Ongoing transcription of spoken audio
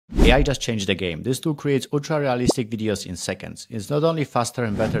AI just changed the game. This tool creates ultra-realistic videos in seconds. It's not only faster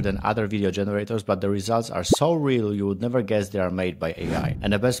and better than other video generators, but the results are so real you would never guess they are made by AI.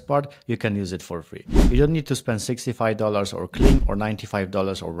 And the best part, you can use it for free. You don't need to spend $65 or Kling or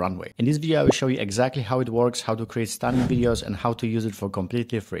 $95 or Runway. In this video, I will show you exactly how it works, how to create stunning videos, and how to use it for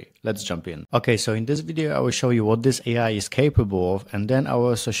completely free. Let's jump in. Okay, so in this video, I will show you what this AI is capable of, and then I will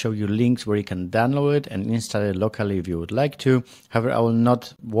also show you links where you can download it and install it locally if you would like to. However, I will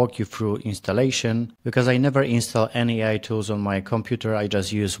not walk you through installation because I never install any AI tools on my computer. I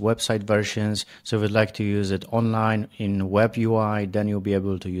just use website versions. So if you'd like to use it online in web UI, then you'll be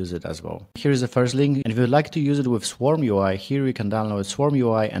able to use it as well. Here is the first link. And if you'd like to use it with SwarmUI, here you can download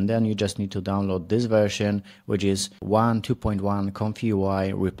SwarmUI, and then you just need to download this version, which is 1.2.1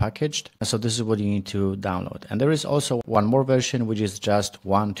 ComfyUI repackaged. So this is what you need to download. And there is also one more version, which is just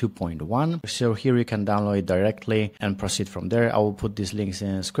 1.2.1. So here you can download it directly and proceed from there. I will put these links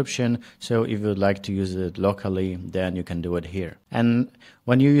in the description. So if you'd like to use it locally, then you can do it here. And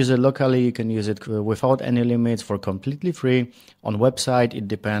when you use it locally, you can use it without any limits for completely free. On website, it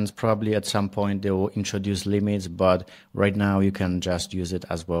depends. Probably at some point they will introduce limits, but right now you can just use it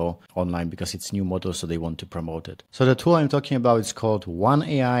as well online because it's new model, so they want to promote it. So the tool I'm talking about is called One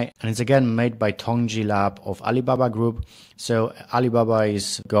AI, and it's again made by Tongji Lab of Alibaba Group. So Alibaba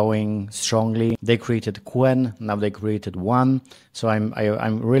is going strongly. They created Qwen, now they created One. So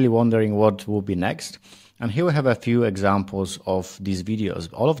I'm really wondering what will be next. And here we have a few examples of these videos.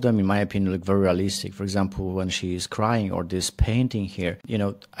 All of them, in my opinion, look very realistic. For example, when she is crying, or this painting here, you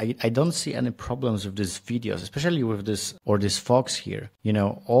know, I don't see any problems with these videos, especially with this, or this fox here. You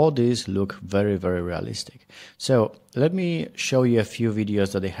know, all these look very, very realistic. So let me show you a few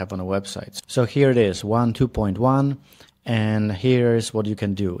videos that they have on the website. So here it is, 1.2.1. And here's what you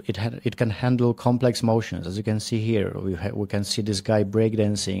can do. It can handle complex motions. As you can see here, we can see this guy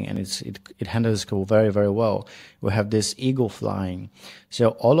breakdancing, and it handles very, very well. We have this eagle flying. So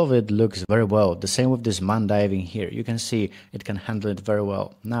all of it looks very well. The same with this man diving here. You can see it can handle it very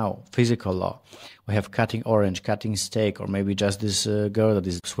well. Now, physical law. We have cutting orange, cutting steak, or maybe just this girl that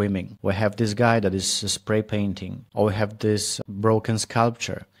is swimming. We have this guy that is spray painting, or we have this broken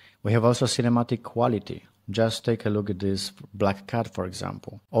sculpture. We have also cinematic quality. Just take a look at this black cat, for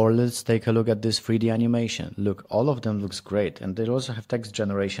example. Or let's take a look at this 3D animation. Look, all of them looks great. And they also have text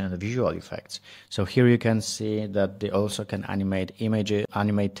generation and visual effects. So here you can see that they also can animate images,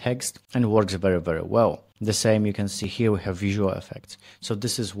 animate text, and it works very, very well. The same you can see here, we have visual effects. So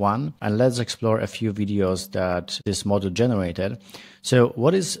this is one, and let's explore a few videos that this model generated. So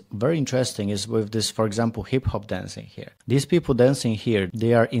what is very interesting is with this, for example, hip hop dancing here. These people dancing here,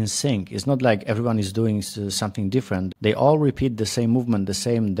 they are in sync. It's not like everyone is doing something different. They all repeat the same movement, the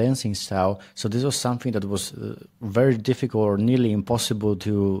same dancing style. So this was something that was very difficult or nearly impossible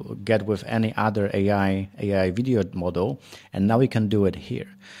to get with any other AI video model. And now we can do it here.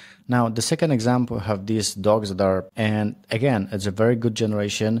 Now, the second example, we have these dogs that are, and again, it's a very good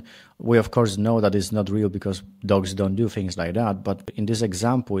generation. We, of course, know that it's not real because dogs don't do things like that. But in this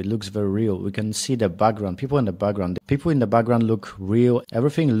example, it looks very real. We can see the background, people in the background look real.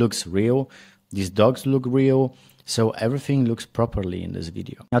 Everything looks real. These dogs look real. So everything looks properly in this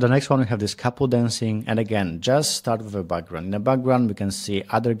video. Now the next one, we have this couple dancing, and again, just start with a background. In the background, we can see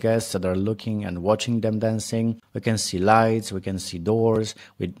other guests that are looking and watching them dancing. We can see lights, we can see doors.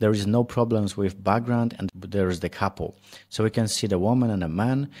 There is no problems with background, and there is the couple. So we can see the woman and the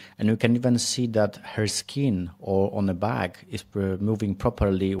man, and we can even see that her skin or on the back is moving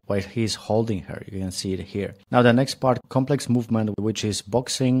properly while he's holding her. You can see it here. Now the next part, complex movement, which is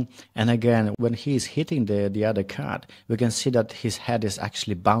boxing, and again, when he is hitting the other cat, we can see that his head is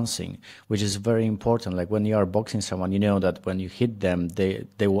actually bouncing, which is very important. Like when you are boxing someone, you know that when you hit them, they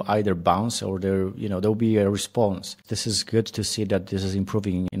will either bounce or there will be a response. This is good to see that this is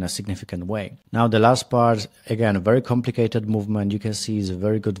improving in a significant way. Now the last part, again, a very complicated movement. You can see is a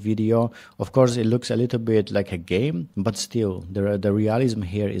very good video. Of course, it looks a little bit like a game, but still the realism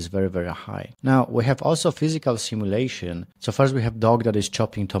here is very, very high. Now we have also physical simulation. So first we have dog that is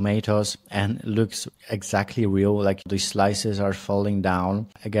chopping tomatoes and looks exactly real. Like the slices are falling down.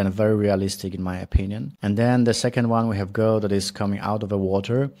 Again, very realistic in my opinion. And then the second one, we have girl that is coming out of the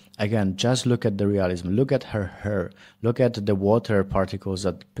water. Again, just look at the realism. Look at her hair. Look at the water particles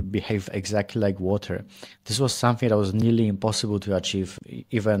that behave exactly like water. This was something that was nearly impossible to achieve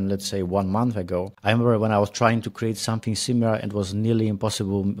even, let's say, 1 month ago. I remember when I was trying to create something similar, it was nearly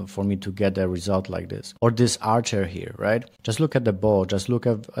impossible for me to get a result like this. Or this archer here, right? Just look at the bow. Just look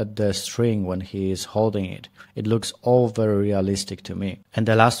at the string when he is holding it. it looks all very realistic to me. And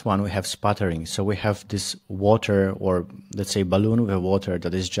the last one, we have sputtering. So we have this water, or let's say balloon with water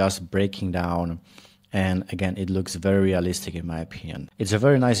that is just breaking down. And again, it looks very realistic in my opinion. It's a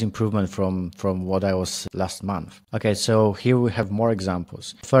very nice improvement from what I was last month. Okay, so here we have more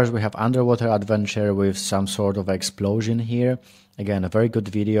examples. First, we have underwater adventure with some sort of explosion here. Again, a very good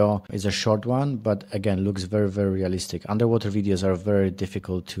video. It's a short one, but again, looks very, very realistic. Underwater videos are very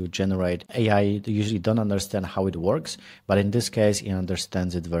difficult to generate. AI usually don't understand how it works, but in this case, it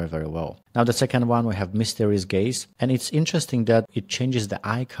understands it very, very well. Now, the second one, we have mysterious gaze. And it's interesting that it changes the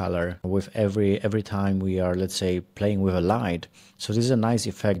eye color with every time we are, let's say, playing with a light. So this is a nice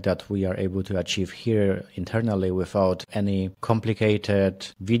effect that we are able to achieve here internally without any complicated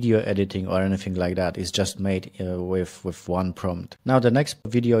video editing or anything like that. It's just made with one prompt. Now the next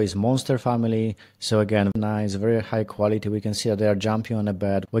video is monster family. So again, nice, very high quality. We can see that they are jumping on a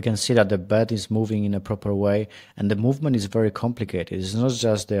bed. We can see that the bed is moving in a proper way, and the movement is very complicated. It's not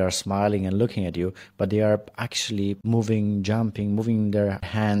just they are smiling and looking at you, but they are actually moving, jumping, moving their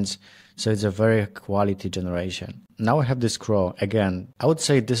hands. So it's a very quality generation. Now we have this crow. Again, I would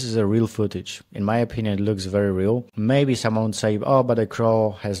say this is a real footage. In my opinion, it looks very real. Maybe someone would say, oh, but the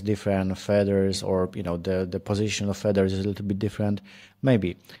crow has different feathers, or, you know, the position of feathers is a little bit different.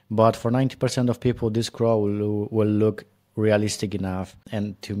 Maybe. But for 90% of people, this crow will look realistic enough,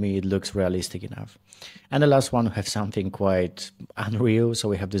 and to me it looks realistic enough. And the last one, we have something quite unreal. So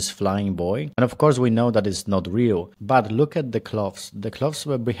we have this flying boy, and of course we know that it's not real, but look at the cloths. The cloths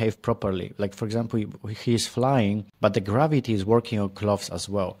will behave properly. Like for example, he is flying, but the gravity is working on cloths as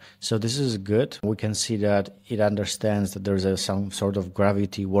well. So this is good. We can see that it understands that there's some sort of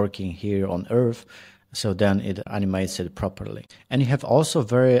gravity working here on Earth. So then it animates it properly. And you have also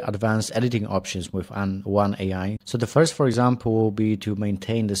very advanced editing options with one AI. So the first, for example, will be to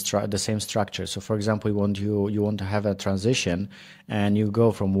maintain the same structure. So for example, you want to have a transition and you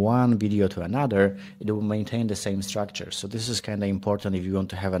go from one video to another, it will maintain the same structure. So this is kind of important if you want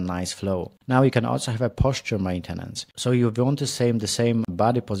to have a nice flow. Now you can also have a posture maintenance. So you want to save the same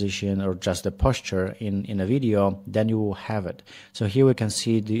body position or just the posture in a video, then you will have it. So here we can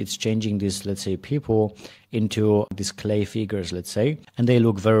see it's changing this, let's say, people into these clay figures, let's say, and they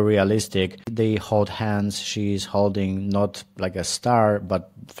look very realistic. They hold hands. She's holding not like a star,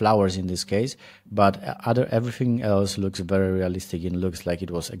 but flowers in this case, but everything else looks very realistic and looks like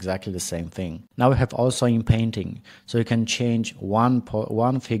it was exactly the same thing. Now we have also in painting, so you can change one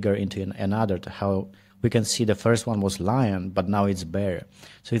figure into another. How we can see the first one was lion, but now it's bear.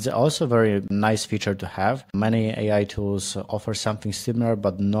 So it's also a very nice feature to have. Many AI tools offer something similar,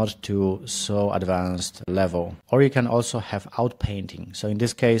 but not to so advanced level. Or you can also have outpainting. So in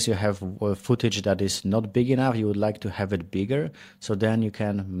this case, you have footage that is not big enough. You would like to have it bigger. So then you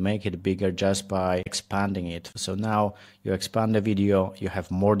can make it bigger just by expanding it. So now you expand the video, you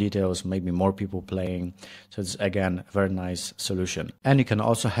have more details, maybe more people playing. So it's again a very nice solution. And you can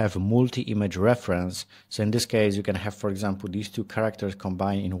also have multi-image reference. So in this case, you can have, for example, these two characters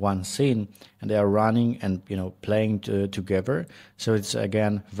combined in one scene, and they are running and playing together. So it's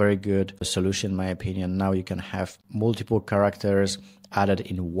again very good solution in my opinion. Now you can have multiple characters added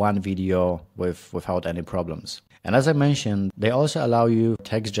in one video without any problems. And as I mentioned, they also allow you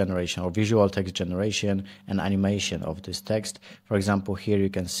text generation or visual text generation and animation of this text. For example, here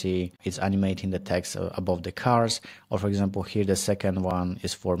you can see it's animating the text above the cars. Or for example, here the second one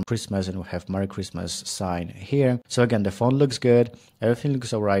is for Christmas and we have Merry Christmas sign here. So again, the font looks good. Everything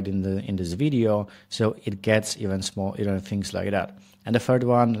looks all right in this video. So it gets even things like that. And the third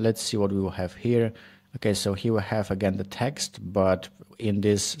one, let's see what we will have here. Okay, so here we have again the text, but in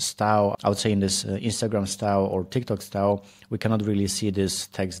this style, I would say in this Instagram style or TikTok style, we cannot really see this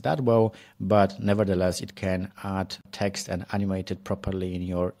text that well, but nevertheless, it can add text and animate it properly in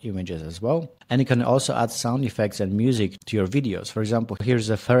your images as well. And you can also add sound effects and music to your videos. For example, here's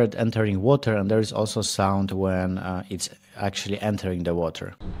a ferret entering water, and there is also sound when it's actually entering the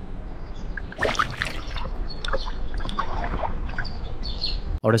water.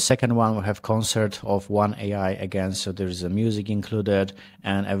 Or the second one, we have concert of one AI again, so there's a music included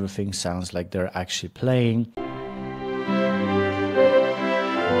and everything sounds like they're actually playing.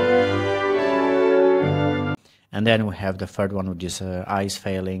 And then we have the third one, which is eyes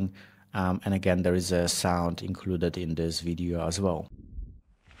failing, and again there is a sound included in this video as well.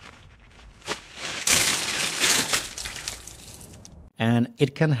 And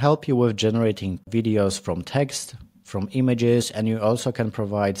it can help you with generating videos from text, from images, and you also can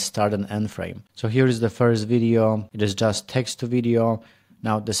provide start and end frame. So here is the first video. It is just text to video.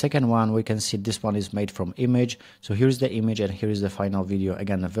 Now the second one, we can see this one is made from image. So here's the image and here is the final video.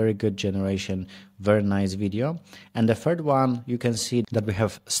 Again, a very good generation, very nice video. And the third one, you can see that we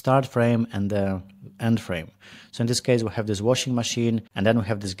have start frame and the end frame. So in this case, we have this washing machine and then we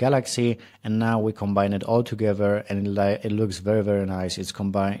have this galaxy, and now we combine it all together and it looks very, very nice. It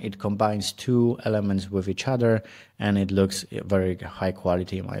combines two elements with each other and it looks very high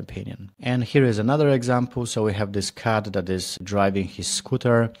quality in my opinion. And here is another example. So we have this cat that is driving his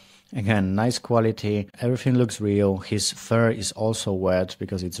scooter. Again, nice quality, everything looks real. His fur is also wet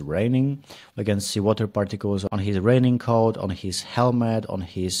because it's raining. We can see water particles on his raining coat, on his helmet, on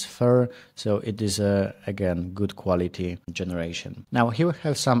his fur. So it is again, good quality generation. Now here we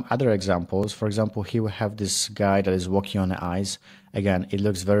have some other examples. For example, here we have this guy that is walking on the ice. Again, it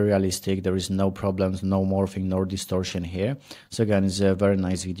looks very realistic. There is no problems, no morphing, no distortion here. So again, it's a very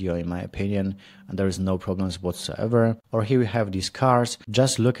nice video in my opinion, and there is no problems whatsoever. Or here we have these cars.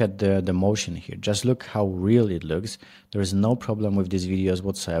 Just look at the motion here. Just look how real it looks. There is no problem with these videos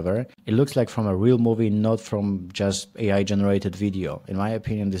whatsoever. It looks like from a real movie, not from just AI generated video. In my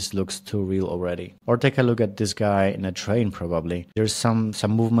opinion, this looks too real already. Or take a look at this guy in a train probably. There's some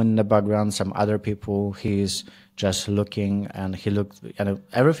movement in the background, some other people. He's just looking and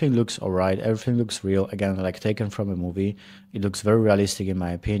everything looks all right. Everything looks real. Again, like taken from a movie. It looks very realistic in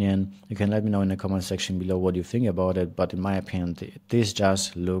my opinion. You can let me know in the comment section below what you think about it. But in my opinion, this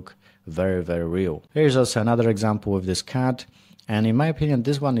just look very, very real. Here's also another example with this cat. And in my opinion,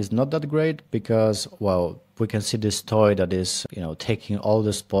 this one is not that great because, well, we can see this toy that is, taking all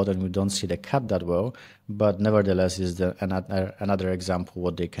the spot and we don't see the cat that well. But nevertheless, is another example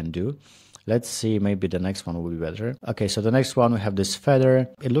what they can do. Let's see, maybe the next one will be better. Okay, so the next one, we have this feather.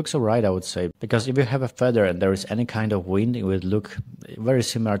 It looks alright, I would say, because if you have a feather and there is any kind of wind, it would look very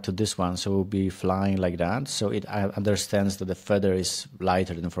similar to this one. So it will be flying like that. So it understands that the feather is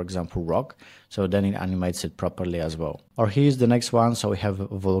lighter than, for example, rock. So then it animates it properly as well. Or here's the next one. So we have a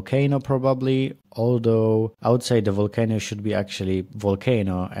volcano probably, although I would say the volcano should be actually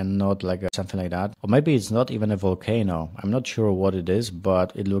volcano and not like something like that. Or maybe it's not even a volcano. I'm not sure what it is,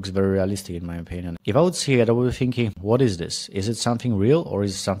 but it looks very realistic in my opinion. If I would see it, I would be thinking, what is this? Is it something real or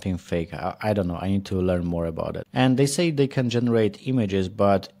is it something fake? I don't know. I need to learn more about it. And they say they can generate images,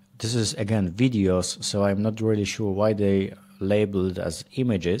 but this is again videos. So I'm not really sure why they labeled as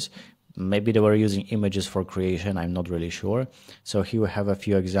images. Maybe they were using images for creation, I'm not really sure. So here we have a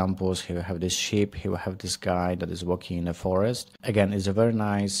few examples. Here we have this sheep, here we have this guy that is walking in a forest. Again, it's a very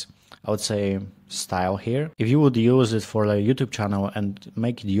nice, I would say, style here. If you would use it for a YouTube channel and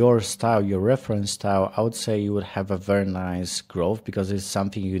make it your style, your reference style, I would say you would have a very nice growth because it's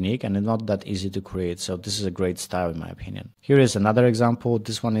something unique and it's not that easy to create. So this is a great style in my opinion. Here is another example.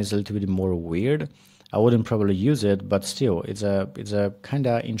 This one is a little bit more weird. I wouldn't probably use it, but still, it's a kind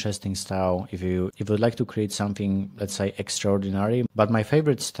of interesting style if you would like to create something, let's say, extraordinary. But my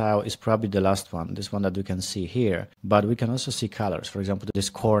favorite style is probably the last one, this one that you can see here. But we can also see colors. For example, this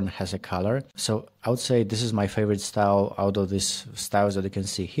corn has a color. So I would say this is my favorite style out of these styles that you can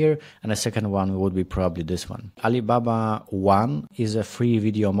see here. And the second one would be probably this one. Alibaba 1 is a free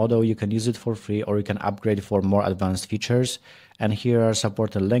video model. You can use it for free or you can upgrade for more advanced features. And here are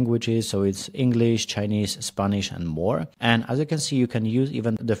supported languages, so it's English, Chinese, Spanish, and more. And as you can see, you can use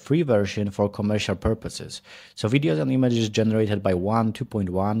even the free version for commercial purposes. So videos and images generated by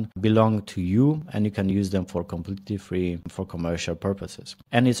 2.1 belong to you, and you can use them for completely free for commercial purposes.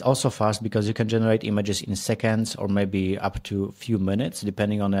 And it's also fast because you can generate images in seconds or maybe up to a few minutes,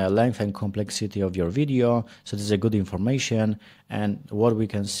 depending on the length and complexity of your video. So this is a good information. And what we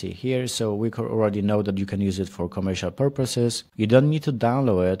can see here, so we already know that you can use it for commercial purposes. You don't need to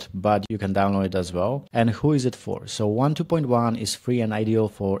download it, but you can download it as well. And who is it for? So 2.1 is free and ideal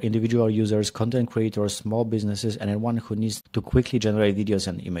for individual users, content creators, small businesses, and anyone who needs to quickly generate videos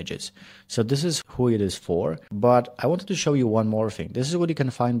and images. So this is who it is for. But I wanted to show you one more thing. This is what you can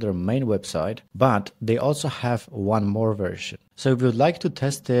find on their main website, but they also have one more version. So if you'd like to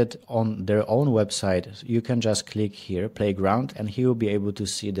test it on their own website, you can just click here, Playground, and he will be able to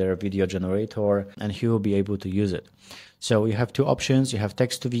see their video generator and he will be able to use it. So you have two options. You have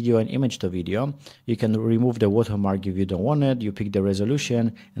text to video and image to video. You can remove the watermark if you don't want it. You pick the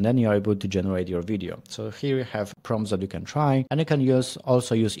resolution and then you are able to generate your video. So here you have prompts that you can try. And you can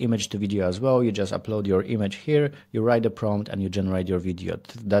also use image to video as well. You just upload your image here, you write the prompt, and you generate your video.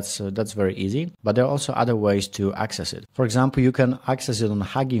 That's very easy. But there are also other ways to access it. For example, you can access it on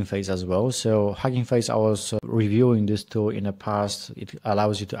Hugging Face as well. So Hugging Face, I was reviewing this tool in the past. It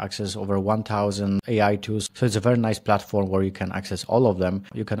allows you to access over 1,000 AI tools. So it's a very nice platform where you can access all of them.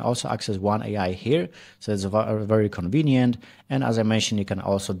 You can also access one AI here. So it's very convenient. And as I mentioned, you can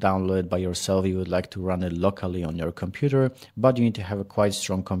also download it by yourself if you would like to run it locally on your computer, but you need to have a quite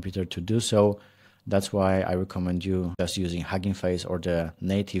strong computer to do so. That's why I recommend you just using Hugging Face or the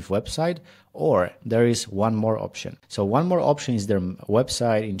native website. Or there is one more option. So one more option is their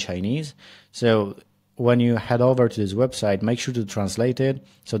website in Chinese. So when you head over to this website, make sure to translate it.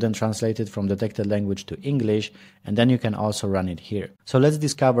 So then translate it from detected language to English, and then you can also run it here. So let's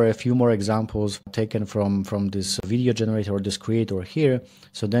discover a few more examples taken from this video generator or this creator here.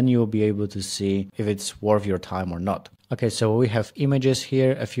 So then you'll be able to see if it's worth your time or not. Okay, so we have images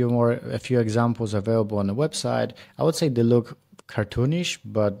here, a few examples available on the website. I would say they look cartoonish,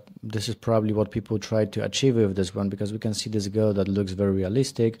 but this is probably what people try to achieve with this one, because we can see this girl that looks very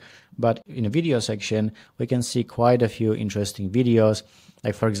realistic. But in the video section, we can see quite a few interesting videos.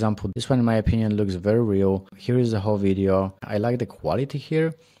 Like for example, this one in my opinion looks very real. Here is the whole video. I like the quality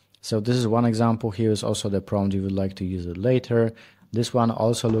here. So this is one example. Here is also the prompt you would like to use it later. This one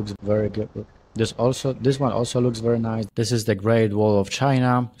also looks very good. This one also looks very nice. This is the Great Wall of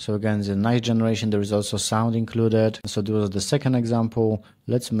China. So again, it's a nice generation. There is also sound included. So this was the second example.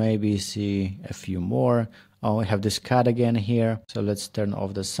 Let's maybe see a few more. Oh, we have this cat again here. So let's turn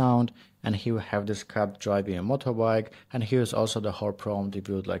off the sound. And here we have this cat driving a motorbike. And here's also the whole prompt if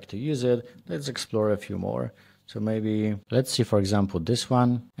you would like to use it. Let's explore a few more. So maybe let's see, for example, this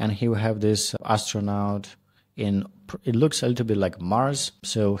one. And here we have this astronaut it looks a little bit like Mars.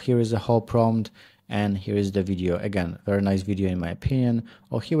 So here is the whole prompt, and here is the video. Again, very nice video in my opinion.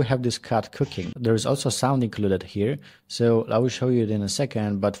 Oh, here we have this cat cooking. There is also sound included here. So I will show you it in a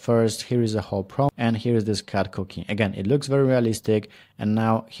second, but first here is the whole prompt, and here is this cat cooking. Again, it looks very realistic, and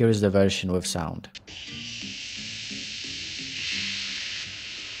now here is the version with sound.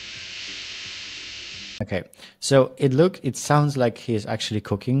 Okay, so it sounds like he's actually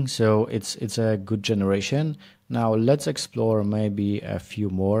cooking, so it's a good generation. Now let's explore maybe a few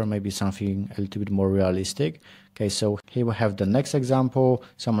more, maybe something a little bit more realistic. Okay, so here we have the next example.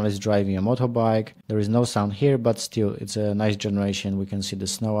 Someone is driving a motorbike. There is no sound here, but still it's a nice generation. We can see the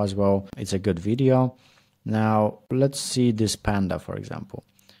snow as well. It's a good video. Now let's see this panda, for example.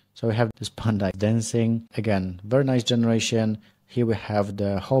 So we have this panda dancing. Again, very nice generation. Here we have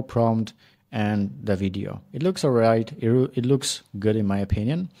the whole prompt and the video. It looks alright. It looks good in my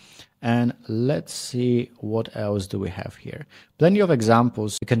opinion. And let's see what else do we have here. Plenty of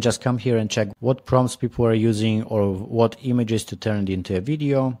examples. You can just come here and check what prompts people are using or what images to turn it into a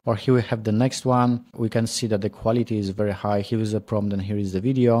video. Or here we have the next one. We can see that the quality is very high. Here is the prompt and here is the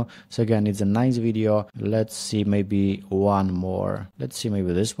video. So again, it's a nice video. Let's see maybe one more. Let's see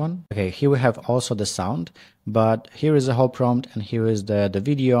maybe this one. Okay, here we have also the sound. But here is the whole prompt, and here is the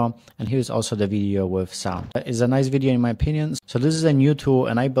video, and here is also the video with sound. It's a nice video in my opinion. So this is a new tool,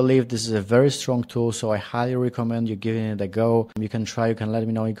 and I believe this is a very strong tool, so I highly recommend you giving it a go. You can try, you can let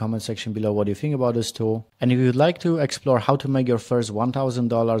me know in the comment section below what you think about this tool. And if you'd like to explore how to make your first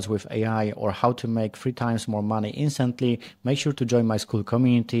 $1,000 with AI, or how to make 3 times more money instantly, make sure to join my school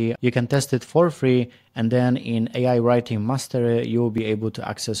community. You can test it for free. And then in AI Writing Mastery, you will be able to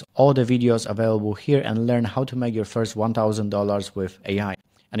access all the videos available here and learn how to make your first $1,000 with AI.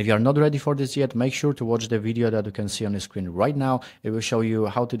 And if you are not ready for this yet, make sure to watch the video that you can see on the screen right now. It will show you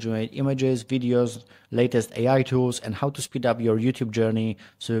how to generate images, videos, latest AI tools, and how to speed up your YouTube journey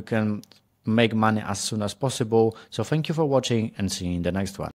so you can make money as soon as possible. So thank you for watching, and see you in the next one.